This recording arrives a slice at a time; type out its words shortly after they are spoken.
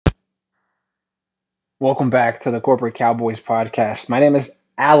Welcome back to the Corporate Cowboys podcast. My name is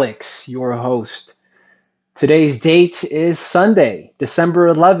Alex, your host. Today's date is Sunday, December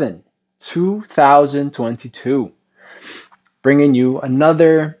 11, 2022. Bringing you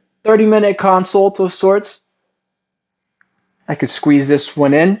another 30-minute consult of sorts. I could squeeze this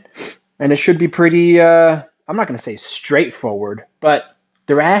one in, and it should be pretty, I'm not going to say straightforward, but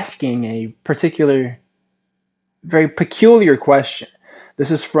they're asking a particular, very peculiar question. This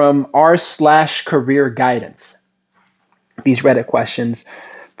is from r/career guidance. These Reddit questions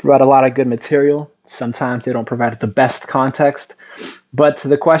provide a lot of good material. Sometimes they don't provide the best context, but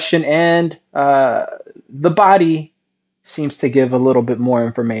the question and the body seems to give a little bit more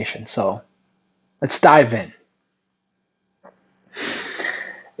information. So let's dive in.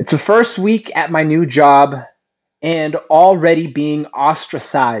 It's the first week at my new job and already being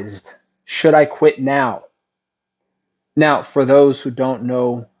ostracized. Should I quit now? Now, for those who don't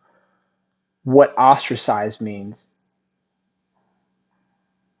know what ostracize means,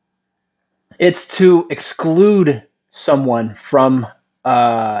 it's to exclude someone from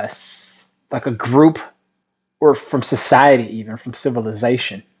like a group or from society, even from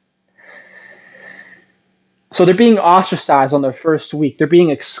civilization. So they're being ostracized on their first week. They're being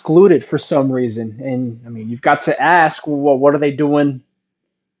excluded for some reason. And I mean, you've got to ask, well, what are they doing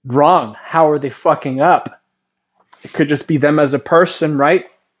wrong? How are they fucking up? It could just be them as a person, right?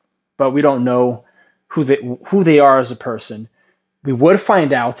 But we don't know who they are as a person. We would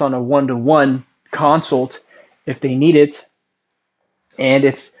find out on a one-to-one consult if they need it. And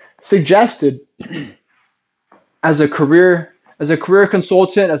it's suggested as a career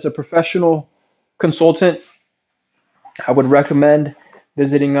consultant, as a professional consultant, I would recommend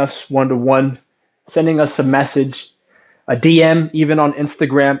visiting us one-to-one, sending us a message, a DM, even on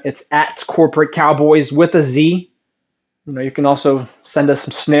Instagram. It's at Corporate Cowboys with a Z. You can also send us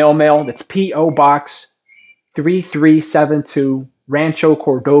some snail mail. That's P.O. Box 3372, Rancho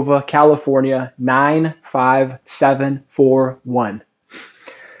Cordova, California 95741.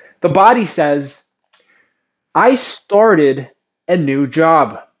 The body says, I started a new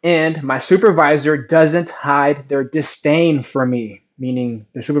job and my supervisor doesn't hide their disdain for me, meaning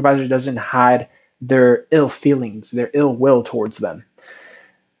the supervisor doesn't hide their ill feelings, their ill will towards them.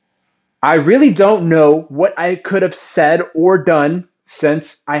 I really don't know what I could have said or done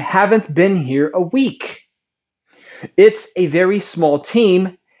since I haven't been here a week. It's a very small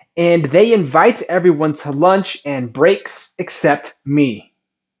team, and they invite everyone to lunch and breaks except me.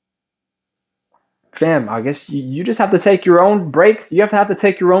 Fam, I guess you just have to take your own breaks. You have to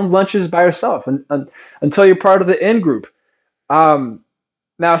take your own lunches by yourself until you're part of the in group. Um,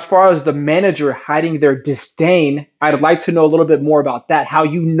 Now, as far as the manager hiding their disdain, I'd like to know a little bit more about that. How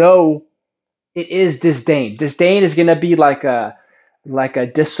you know it is disdain. Disdain is gonna be like a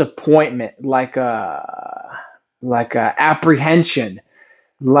disappointment, like a apprehension,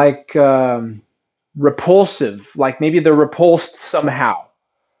 like repulsive, like maybe they're repulsed somehow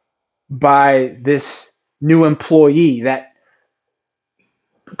by this new employee that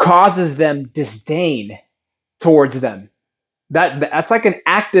causes them disdain towards them. That's like an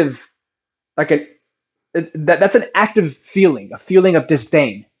active, like an that's an active feeling, a feeling of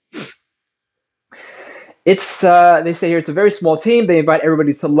disdain. It's they say here it's a very small team. They invite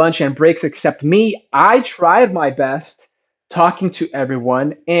everybody to lunch and breaks except me. I tried my best talking to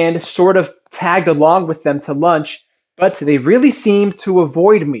everyone and sort of tagged along with them to lunch, but they really seem to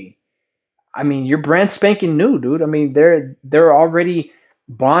avoid me. I mean, you're brand spanking new, dude. I mean, they're already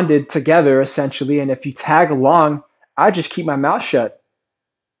bonded together essentially, and if you tag along, I just keep my mouth shut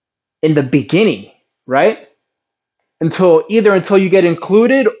in the beginning, right? Until you get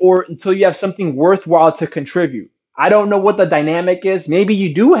included or until you have something worthwhile to contribute. I don't know what the dynamic is. Maybe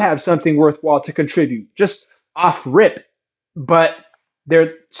you do have something worthwhile to contribute, just off rip, but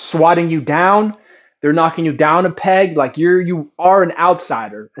they're swatting you down. They're knocking you down a peg. Like you are an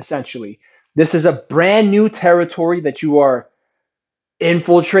outsider essentially. This is a brand new territory that you are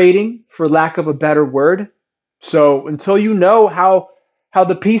infiltrating, for lack of a better word. So until you know how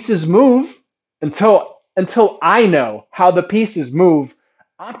the pieces move, until I know how the pieces move,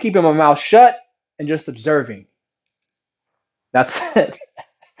 I'm keeping my mouth shut and just observing. That's it.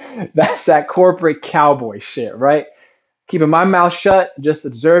 That's that corporate cowboy shit, right? Keeping my mouth shut, just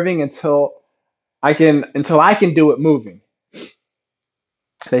observing until I can do it moving.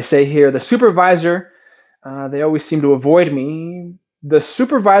 They say here the supervisor, they always seem to avoid me. The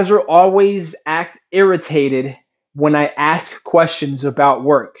supervisor always act irritated when I ask questions about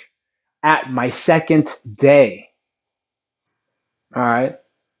work at my second day. All right.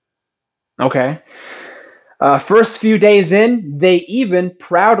 Okay. First few days in, they even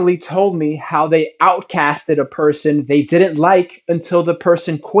proudly told me how they outcasted a person they didn't like until the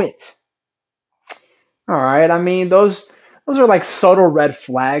person quit. All right, I mean those are like subtle red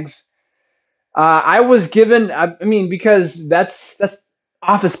flags. I was given, I mean, because that's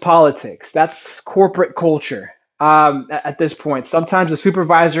office politics, that's corporate culture. At this point, sometimes a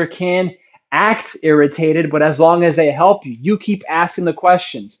supervisor can act irritated, but as long as they help you, you keep asking the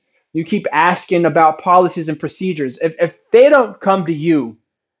questions. You keep asking about policies and procedures. If they don't come to you,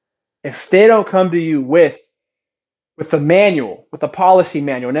 if they don't come to you with a manual, with a policy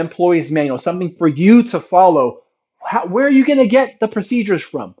manual, an employee's manual, something for you to follow, where are you going to get the procedures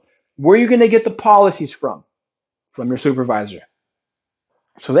from? Where are you going to get the policies from? From your supervisor.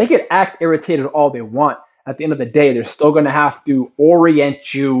 So they can act irritated all they want. At the end of the day, they're still going to have to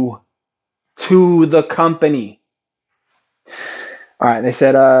orient you to the company. All right, they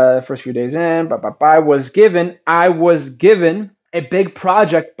said first few days in, I was given a big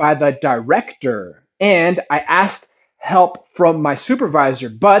project by the director, and I asked help from my supervisor,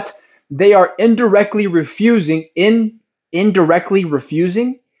 but they are indirectly refusing indirectly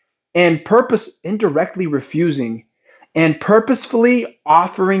refusing and purposefully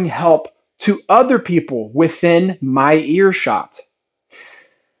offering help to other people within my earshot.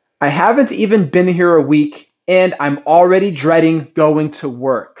 I haven't even been here a week and I'm already dreading going to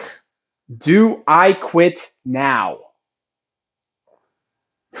work. Do I quit now?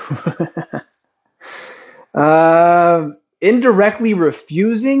 Indirectly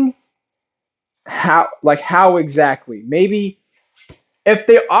refusing? How exactly? Maybe if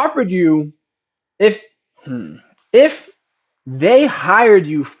they offered you, if if they hired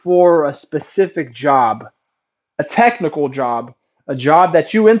you for a specific job, a technical job, a job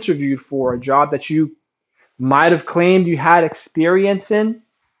that you interviewed for, a job that you might have claimed you had experience in,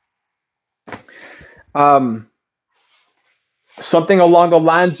 um, something along the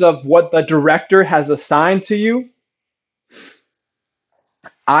lines of what the director has assigned to you,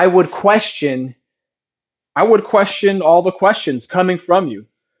 I would question I would question all the questions coming from you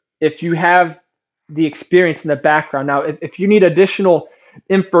if you have the experience in the background. Now, if you need additional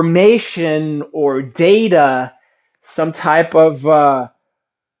information or data, some type of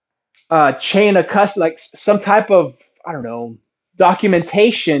chain of custody, like some type of, I don't know,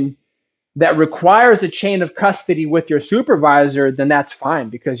 documentation that requires a chain of custody with your supervisor, then that's fine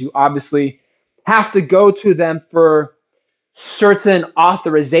because you obviously have to go to them for certain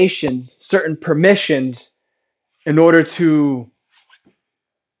authorizations, certain permissions in order to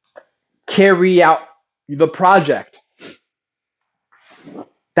carry out the project.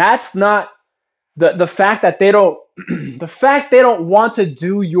 That's not the fact that they don't the fact they don't want to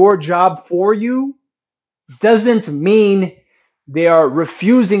do your job for you doesn't mean they are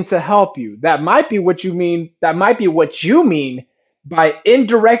refusing to help you. That might be what you mean. That might be what you mean by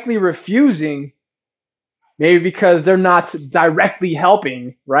indirectly refusing, maybe because they're not directly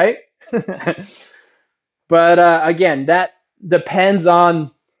helping, right? But again, that depends on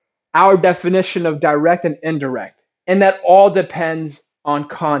our definition of direct and indirect. And that all depends on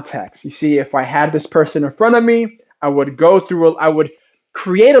context. You see, if I had this person in front of me, I would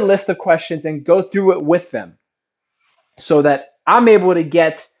create a list of questions and go through it with them so that I'm able to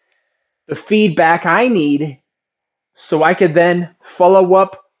get the feedback I need so I could then follow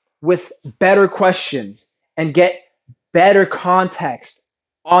up with better questions and get better context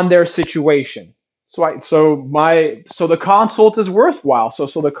on their situation. So the consult is worthwhile.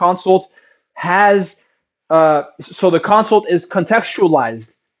 So the consult has so the consult is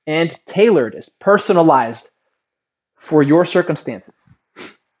contextualized and tailored, is personalized for your circumstances.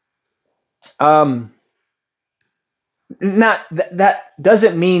 Um, not that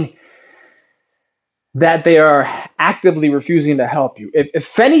doesn't mean that they are actively refusing to help you.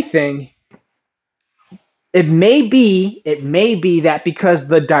 If anything, it may be that because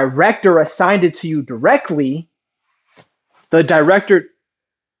the director assigned it to you directly, the director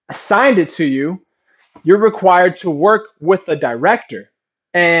assigned it to you, you're required to work with the director.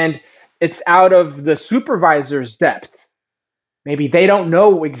 And it's out of the supervisor's depth. Maybe they don't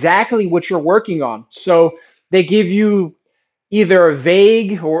know exactly what you're working on. So they give you either a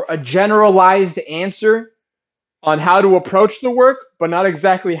vague or a generalized answer on how to approach the work, but not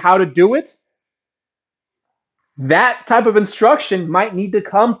exactly how to do it. That type of instruction might need to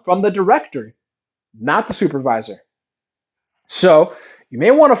come from the director, not the supervisor. So you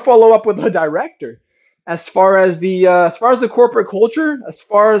may want to follow up with the director as far as the corporate culture, as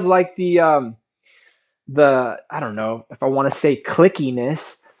far as like the I don't know if I want to say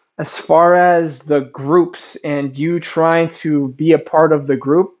clickiness, as far as the groups and you trying to be a part of the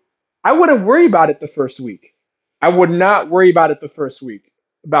group. I wouldn't worry about it the first week. I would not worry about it the first week.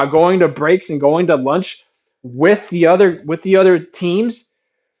 About going to breaks and going to lunch with the other teams.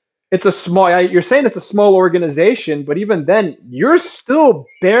 It's a small. You're saying it's a small organization, but even then, you're still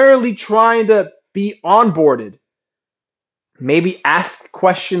barely trying to be onboarded. Maybe ask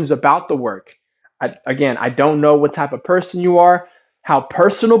questions about the work. Again, I don't know what type of person you are, how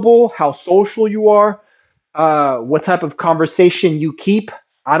personable, how social you are, what type of conversation you keep.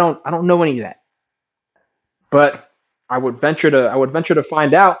 I don't know any of that. But I would venture to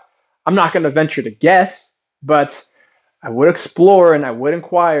find out. I'm not going to venture to guess, but I would explore and I would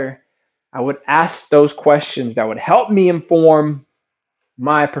inquire. I would ask those questions that would help me inform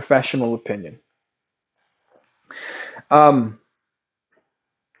my professional opinion. Um,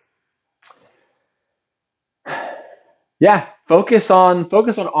 yeah, focus on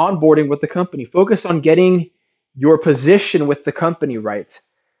onboarding with the company. Focus on getting your position with the company right.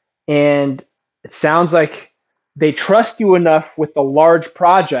 And it sounds like they trust you enough with the large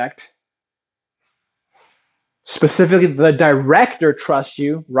project. Specifically, the director trusts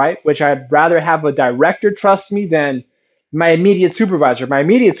you, right? Which I'd rather have a director trust me than my immediate supervisor. My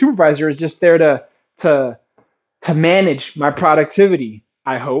immediate supervisor is just there to to manage my productivity,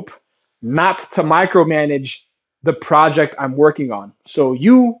 I hope, not to micromanage the project I'm working on. So asking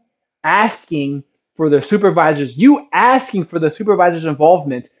you asking for the supervisor's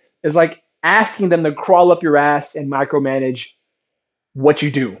involvement is like asking them to crawl up your ass and micromanage what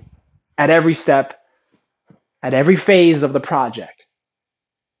you do at every step, at every phase of the project.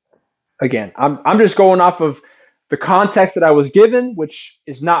 Again, I'm just going off of the context that I was given, which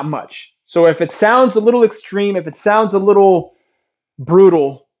is not much. So if it sounds a little extreme, if it sounds a little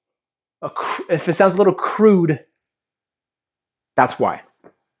brutal, if it sounds a little crude, that's why.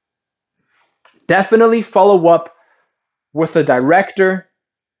 Definitely follow up with the director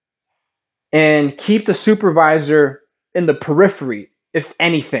and keep the supervisor in the periphery, if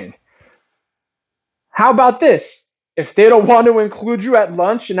anything. How about this? If they don't want to include you at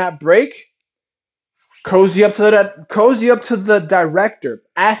lunch and at break, cozy up to the director.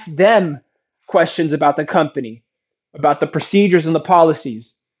 Ask them questions about the company, about the procedures and the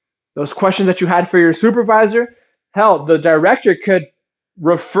policies. Those questions that you had for your supervisor, hell, the director could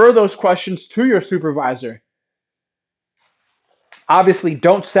refer those questions to your supervisor. Obviously,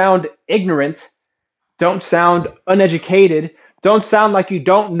 don't sound ignorant, don't sound uneducated, don't sound like you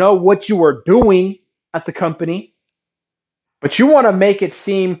don't know what you are doing at the company, but you want to make it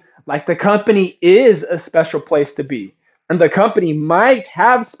seem like the company is a special place to be. And the company might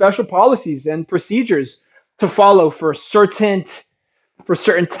have special policies and procedures to follow for certain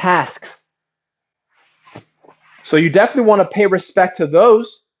tasks. So you definitely want to pay respect to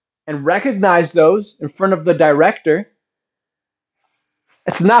those and recognize those in front of the director.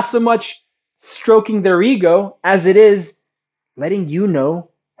 It's not so much stroking their ego as it is letting you know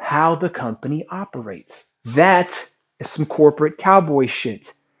how the company operates. That is some corporate cowboy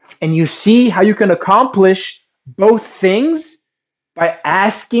shit. And you see how you can accomplish both things by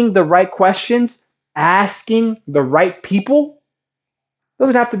asking the right questions, asking the right people.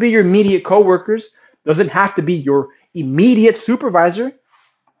 Doesn't have to be your immediate coworkers, doesn't have to be your immediate supervisor.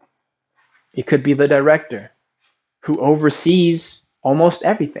 It could be the director who oversees almost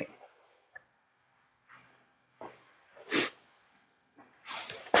everything.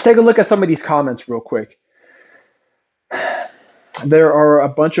 Let's take a look at some of these comments real quick. There are a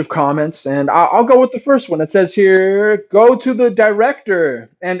bunch of comments, and I'll go with the first one. It says here, go to the director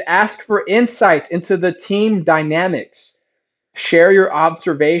and ask for insight into the team dynamics. Share your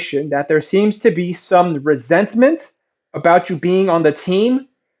observation that there seems to be some resentment about you being on the team,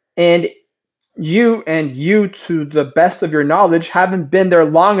 and you to the best of your knowledge haven't been there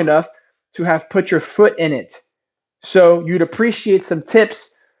long enough to have put your foot in it. So you'd appreciate some tips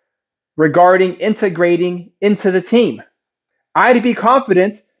regarding integrating into the team. I'd be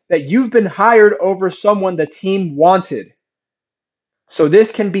confident that you've been hired over someone the team wanted. So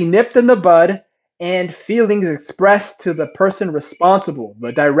this can be nipped in the bud and feelings expressed to the person responsible,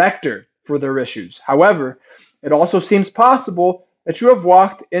 the director, for their issues. However, it also seems possible that you have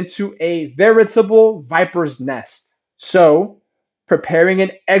walked into a veritable viper's nest. So preparing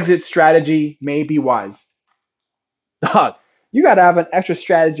an exit strategy may be wise. Dog, you got to have an extra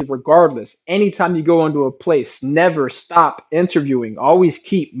strategy regardless. Anytime you go into a place, never stop interviewing. Always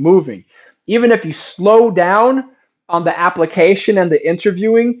keep moving. Even if you slow down on the application and the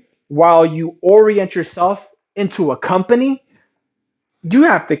interviewing while you orient yourself into a company, you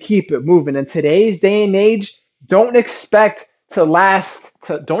have to keep it moving. In today's day and age, don't expect to last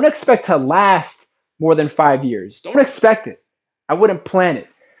more than 5 years. Don't expect it. I wouldn't plan it.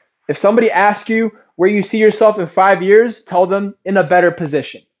 If somebody asks you, where you see yourself in 5 years, tell them in a better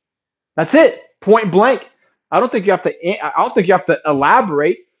position. That's it. Point blank. I don't think you have to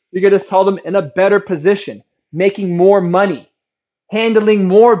elaborate. You can just tell them in a better position, making more money, handling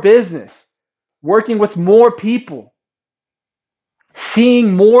more business, working with more people,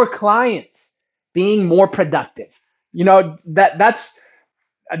 seeing more clients, being more productive. That's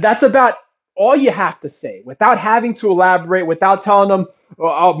about all you have to say without having to elaborate, without telling them,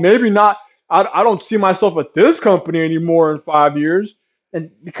 oh, maybe not. I don't see myself at this company anymore in 5 years. And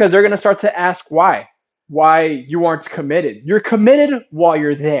because they're going to start to ask why you aren't committed. You're committed while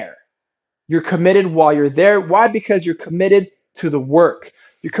you're there. You're committed while you're there. Why? Because you're committed to the work.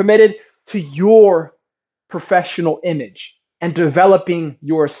 You're committed to your professional image and developing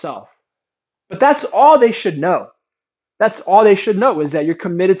yourself. But that's all they should know. That's all they should know is that you're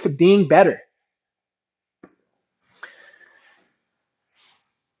committed to being better.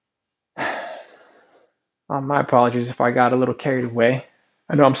 My apologies if I got a little carried away.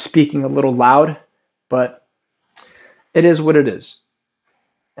 I know I'm speaking a little loud, but it is what it is,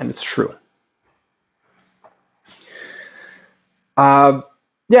 and it's true. Uh,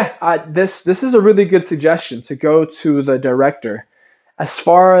 yeah, this is a really good suggestion to go to the director. As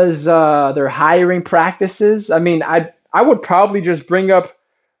far as their hiring practices, I mean, I would probably just bring up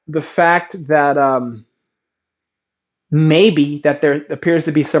the fact that maybe that there appears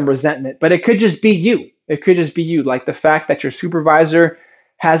to be some resentment, but it could just be you. It could just be you, like the fact that your supervisor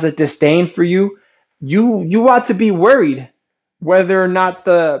has a disdain for you. You ought to be worried whether or not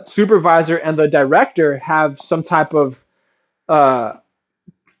the supervisor and the director have some type of uh,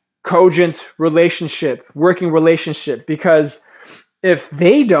 cogent relationship, working relationship, because if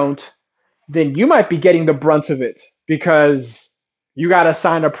they don't, then you might be getting the brunt of it because you got to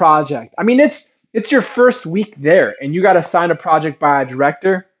sign a project. I mean, it's your first week there, and you got to sign a project by a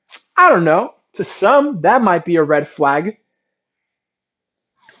director. I don't know. To some, that might be a red flag.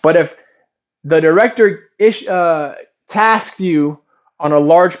 But if the director tasks you on a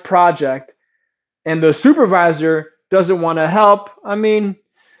large project and the supervisor doesn't want to help, I mean,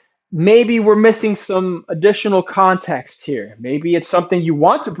 maybe we're missing some additional context here. Maybe it's something you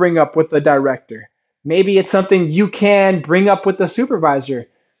want to bring up with the director. Maybe it's something you can bring up with the supervisor.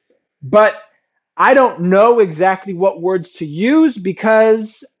 But I don't know exactly what words to use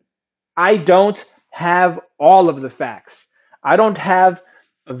because I don't have all of the facts. I don't have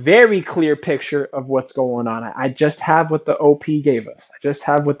a very clear picture of what's going on. I just have what the OP gave us. I just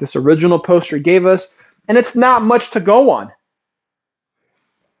have what this original poster gave us, and it's not much to go on.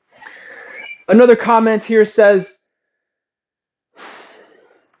 Another comment here says,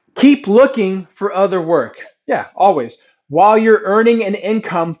 keep looking for other work. Yeah, always. While you're earning an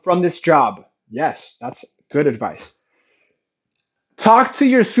income from this job. Yes, that's good advice. Talk to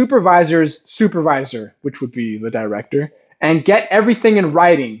your supervisor's supervisor, which would be the director, and get everything in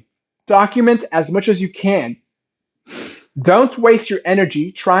writing. Document as much as you can. Don't waste your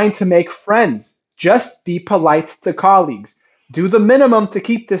energy trying to make friends. Just be polite to colleagues. Do the minimum to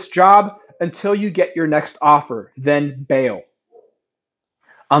keep this job until you get your next offer, then bail.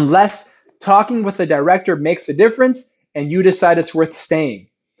 Unless talking with the director makes a difference and you decide it's worth staying.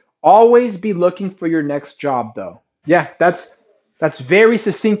 Always be looking for your next job, though. Yeah, that's very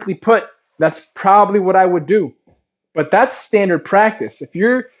succinctly put. That's probably what I would do. But that's standard practice. If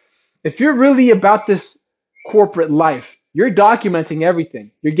you're really about this corporate life, you're documenting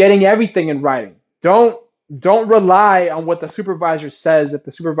everything. You're getting everything in writing. Don't rely on what the supervisor says if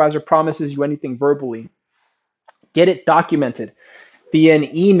the supervisor promises you anything verbally. Get it documented via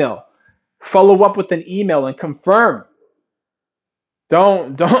an email. Follow up with an email and confirm.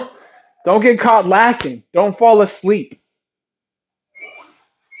 Don't get caught lacking. Don't fall asleep.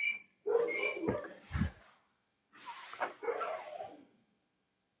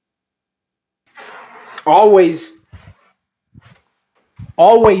 Always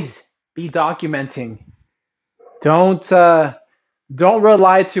always be documenting. Don't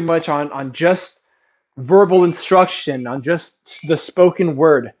rely too much on just verbal instruction, on just the spoken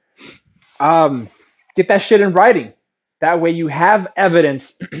word. Um, get that shit in writing. That way you have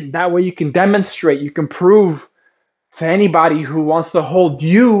evidence. That way you can demonstrate, you can prove to anybody who wants to hold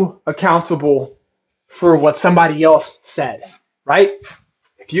you accountable for what somebody else said, right?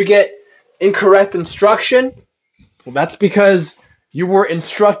 If you get incorrect instruction, well, that's because you were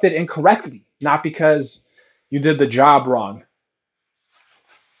instructed incorrectly, not because you did the job wrong.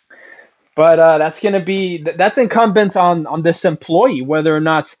 But that's incumbent on this employee whether or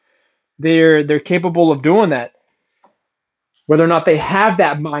not they're capable of doing that, whether or not they have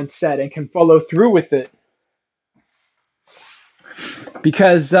that mindset and can follow through with it.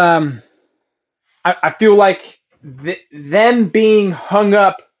 Because I feel like them being hung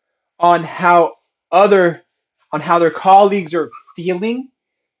up on other how their colleagues are feeling,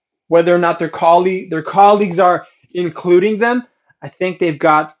 whether or not their colleagues are including them. I think they've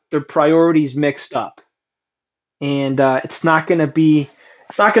got their priorities mixed up, and it's not going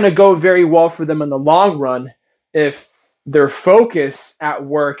to go very well for them in the long run if their focus at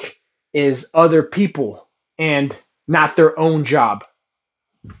work is other people and not their own job.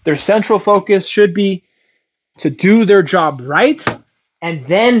 Their central focus should be to do their job right, and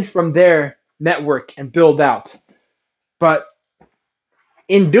then from there network and build out. But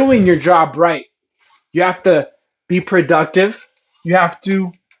in doing your job right, you have to be productive, you have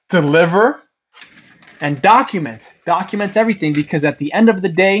to deliver, and document everything, because at the end of the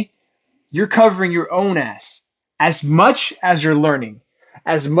day, you're covering your own ass. As much as you're learning,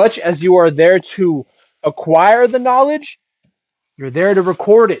 as much as you are there to acquire the knowledge, you're there to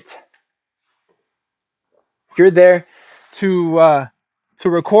record it. You're there to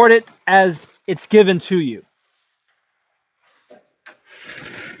record it as it's given to you.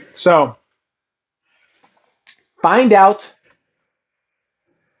 So find out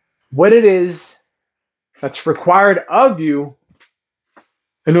what it is that's required of you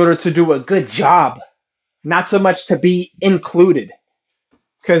in order to do a good job, not so much to be included.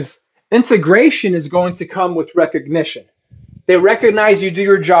 Because integration is going to come with recognition. They recognize you do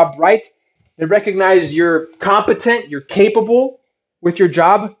your job right. They recognize you're competent, you're capable with your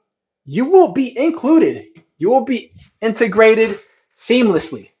job. You will be included. You will be integrated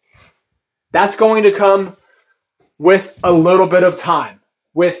seamlessly. That's going to come with a little bit of time,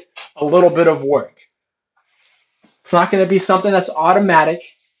 with a little bit of work. It's not going to be something that's automatic.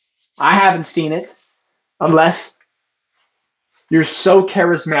 I haven't seen it unless you're so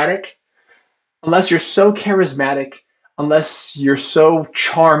charismatic, unless you're so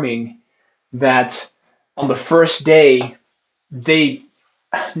charming that on the first day they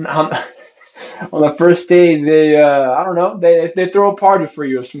on the first day they I don't know, they throw a party for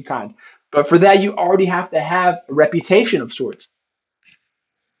you of some kind. But for that, you already have to have a reputation of sorts.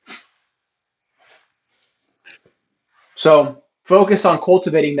 So focus on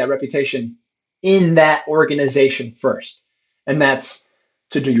cultivating that reputation in that organization first. And that's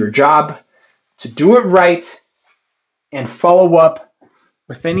to do your job, to do it right, and follow up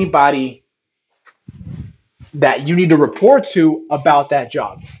with anybody that you need to report to about that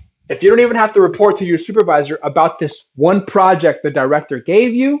job. If you don't even have to report to your supervisor about this one project the director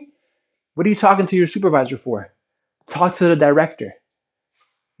gave you, what are you talking to your supervisor for? Talk to the director.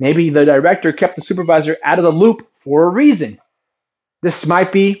 Maybe the director kept the supervisor out of the loop for a reason. This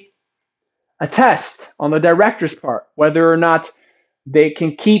might be a test on the director's part, whether or not they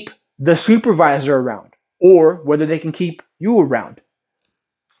can keep the supervisor around or whether they can keep you around.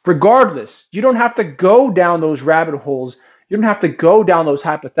 Regardless, you don't have to go down those rabbit holes. You don't have to go down those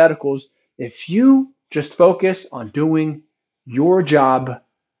hypotheticals if you just focus on doing your job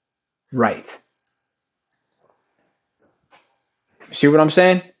right. See what I'm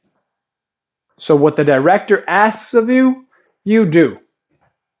saying? So what the director asks of you, you do.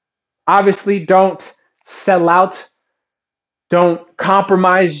 Obviously, don't sell out. Don't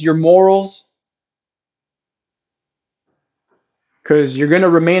compromise your morals, because you're going to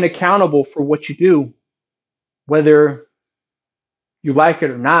remain accountable for what you do, whether you like it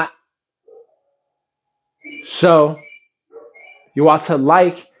or not. So you ought to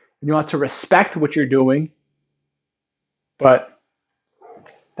like and you ought to respect what you're doing. But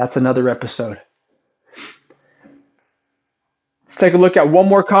that's another episode. Let's take a look at one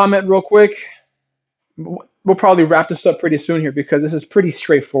more comment real quick. We'll probably wrap this up pretty soon here because this is pretty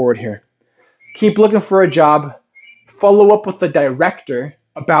straightforward here. Keep looking for a job. Follow up with the director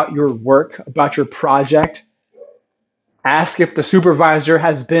about your work, about your project. Ask if the supervisor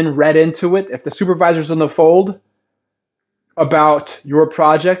has been read into it. If the supervisor's in the fold about your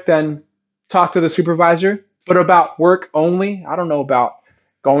project, then talk to the supervisor. But about work only, I don't know about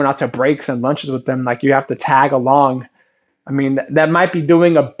going out to breaks and lunches with them. Like you have to tag along. I mean, that might be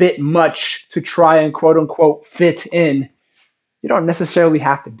doing a bit much to try and quote unquote fit in. You don't necessarily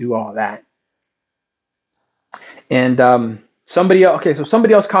have to do all that. And somebody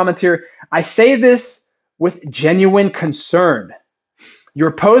else comments here. I say this with genuine concern.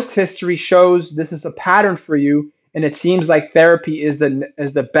 Your post history shows this is a pattern for you, and it seems like therapy is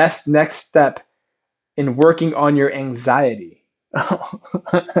the best next step in working on your anxiety.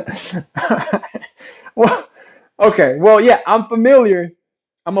 Well, okay. Well, yeah, I'm familiar.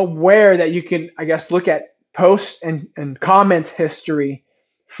 I'm aware that you can, I guess, look at post and comment history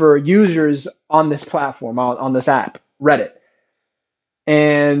for users on this platform, on this app, Reddit.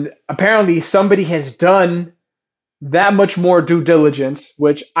 And apparently somebody has done that much more due diligence,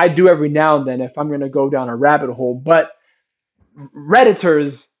 which I do every now and then if I'm going to go down a rabbit hole. But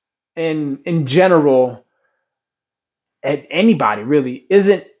Redditors in general, and anybody really,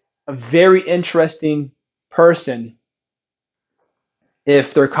 isn't a very interesting person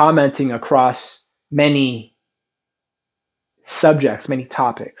if they're commenting across many subjects, many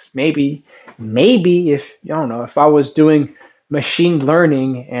topics. Maybe if I don't know, if I was doing machine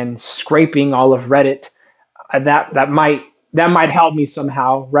learning and scraping all of Reddit, that might help me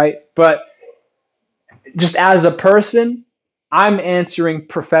somehow, right? But just as a person, I'm answering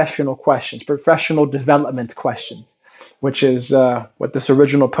professional questions, professional development questions, which is what this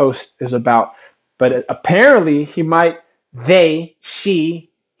original post is about. But apparently, he,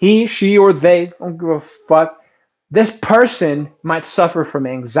 she, or they, I don't give a fuck, this person might suffer from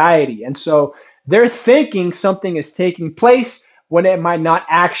anxiety. And so they're thinking something is taking place when it might not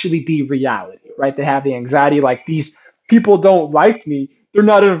actually be reality, right? They have the anxiety like these people don't like me. They're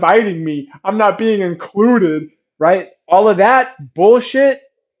not inviting me. I'm not being included, right? All of that bullshit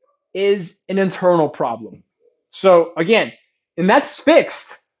is an internal problem. So again, and that's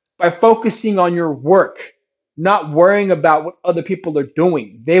fixed by focusing on your work, not worrying about what other people are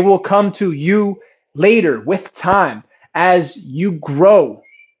doing. They will come to you later with time as you grow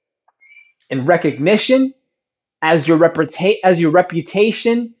in recognition, as your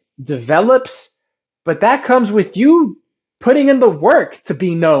reputation develops, but that comes with you putting in the work to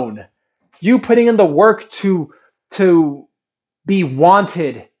be known. You putting in the work to be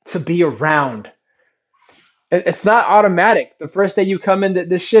wanted, to be around. It's not automatic. The first day you come in,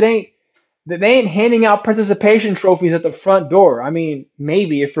 this shit ain't. They ain't handing out participation trophies at the front door. I mean,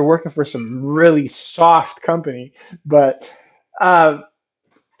 maybe if you're working for some really soft company, but uh,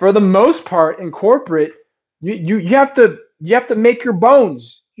 for the most part, in corporate, you have to make your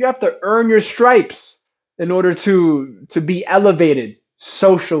bones. You have to earn your stripes in order to be elevated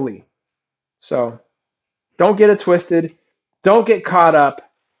socially. So don't get it twisted. Don't get caught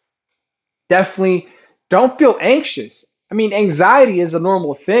up. Definitely don't feel anxious. I mean, anxiety is a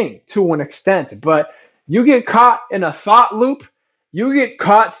normal thing to an extent, but you get caught in a thought loop, you get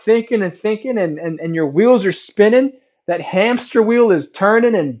caught thinking and thinking, and your wheels are spinning. That hamster wheel is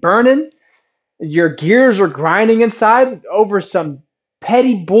turning and burning. Your gears are grinding inside over some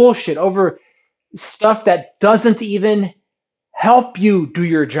petty bullshit, over stuff that doesn't even help you do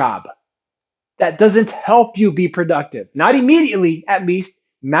your job, that doesn't help you be productive. Not immediately, at least,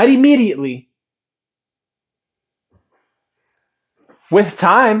 not immediately. With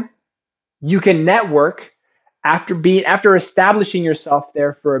time, you can network after establishing yourself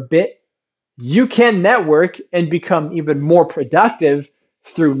there for a bit. You can network and become even more productive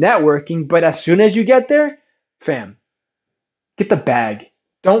through networking. But as soon as you get there, fam, get the bag.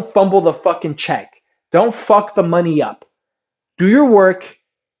 Don't fumble the fucking check. Don't fuck the money up. Do your work,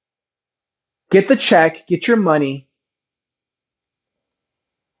 get the check, get your money,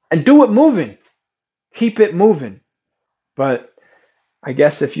 and do it moving. Keep it moving. But I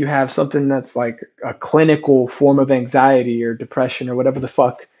guess if you have something that's like a clinical form of anxiety or depression or whatever the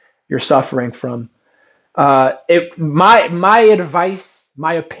fuck you're suffering from, my advice,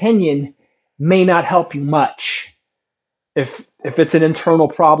 my opinion, may not help you much if it's an internal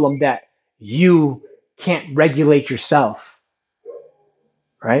problem that you can't regulate yourself,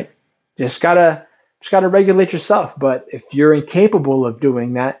 right? Just gotta just gotta regulate yourself. But if you're incapable of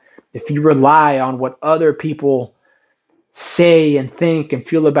doing that, if you rely on what other people say and think and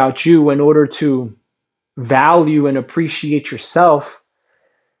feel about you in order to value and appreciate yourself,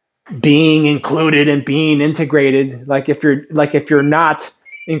 being included and being integrated, like if you're not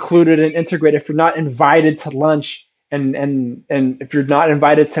included and integrated, if you're not invited to lunch, and if you're not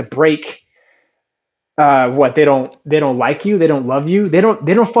invited to break, what, they don't like you, they don't love you, they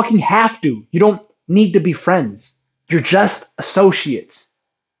don't fucking have to. You don't need to be friends. You're just associates.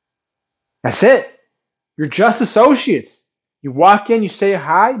 That's it. You're just associates. You walk in, you say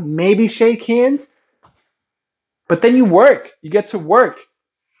hi, maybe shake hands, but then you work. You get to work.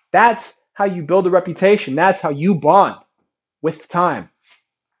 That's how you build a reputation. That's how you bond with time.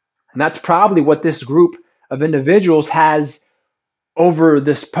 And that's probably what this group of individuals has over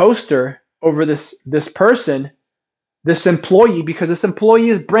this poster, over this person, this employee, because this employee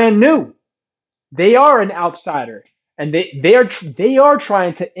is brand new. They are an outsider, and they are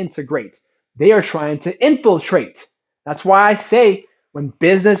trying to integrate. They are trying to infiltrate. That's why I say when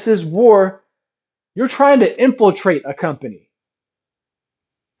business is war, you're trying to infiltrate a company.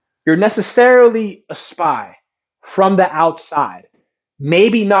 You're necessarily a spy from the outside.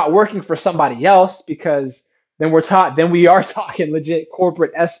 Maybe not working for somebody else because then we are talking legit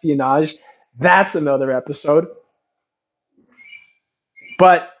corporate espionage. That's another episode.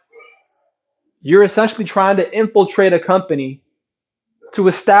 But you're essentially trying to infiltrate a company to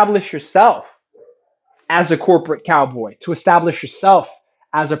establish yourself as a corporate cowboy, to establish yourself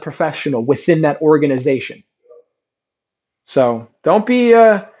as a professional within that organization. So don't be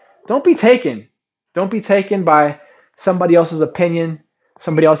taken. Don't be taken by somebody else's opinion,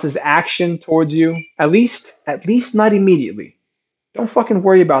 somebody else's action towards you. At least not immediately. Don't fucking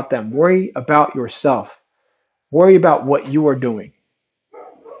worry about them. Worry about yourself. Worry about what you are doing.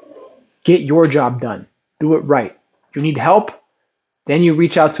 Get your job done. Do it right. You need help, then you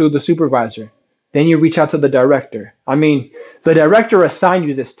reach out to the supervisor. Then you reach out to the director. I mean, the director assigned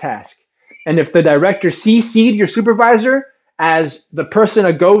you this task. And if the director CC'd your supervisor as the person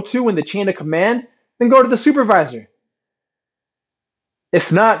to go to in the chain of command, then go to the supervisor.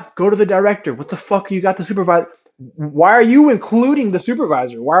 If not, go to the director. What the fuck you got the supervisor? Why are you including the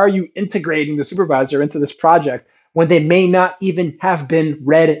supervisor? Why are you integrating the supervisor into this project when they may not even have been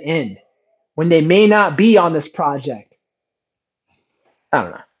read in? When they may not be on this project? I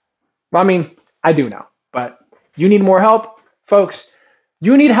don't know. I mean, I do know, but you need more help, folks.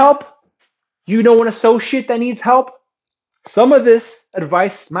 You need help. You know an associate that needs help. Some of this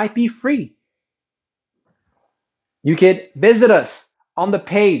advice might be free. You could visit us on the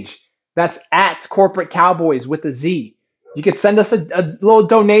page. That's at Corporate Cowboys with a Z. You could send us a little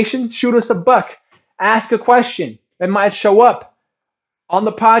donation, shoot us a buck, ask a question that might show up on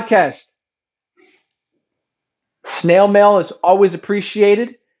the podcast. Snail mail is always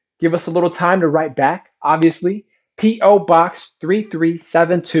appreciated. Give us a little time to write back, obviously. P.O. Box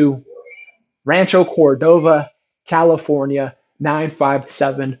 3372, Rancho Cordova, California,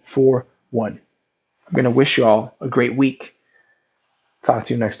 95741. I'm going to wish you all a great week. Talk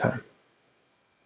to you next time.